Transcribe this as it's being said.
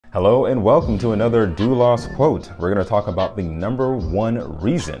Hello and welcome to another Doulos quote. We're going to talk about the number one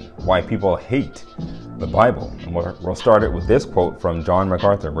reason why people hate the Bible. And we'll start it with this quote from John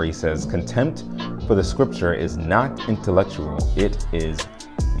MacArthur, where he says, "Contempt for the scripture is not intellectual, it is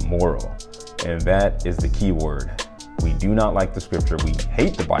moral." And that is the key word. We do not like the scripture. We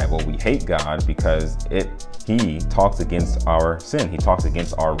hate the Bible. We hate God because he talks against our sin. He talks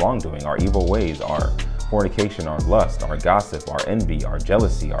against our wrongdoing, our evil ways, our fornication, our lust, our gossip, our envy, our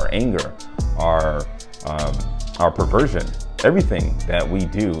jealousy, our anger, our perversion. Everything that we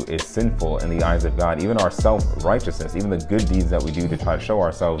do is sinful in the eyes of God. Even our self-righteousness, even the good deeds that we do to try to show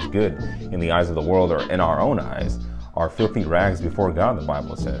ourselves good in the eyes of the world or in our own eyes, are filthy rags before God, the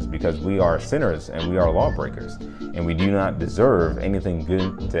Bible says, because we are sinners and we are lawbreakers, and we do not deserve anything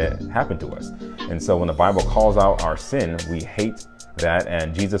good to happen to us. And so when the Bible calls out our sin, we hate that.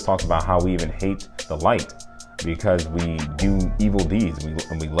 And Jesus talks about how we even hate the light because we do evil deeds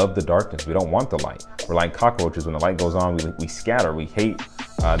and we love the darkness. We don't want the light. We're like cockroaches. When the light goes on, we scatter. We hate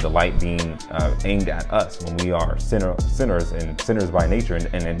the light being aimed at us when we are sinners and sinners by nature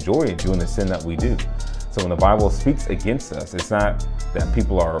and enjoy doing the sin that we do. So when the Bible speaks against us, it's not that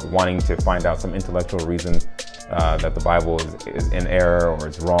people are wanting to find out some intellectual reason that the Bible is in error or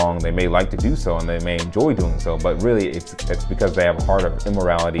it's wrong. They may like to do so and they may enjoy doing so, but really it's because they have a heart of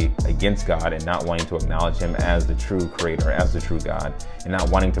immorality against God and not wanting to acknowledge him as the true creator, as the true God, and not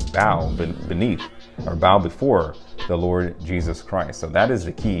wanting to bow beneath or bow before the Lord Jesus Christ. So that is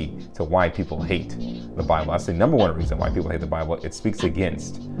the key to why people hate the Bible. That's the number one reason why people hate the Bible. It speaks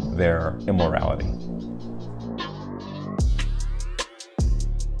against their immorality.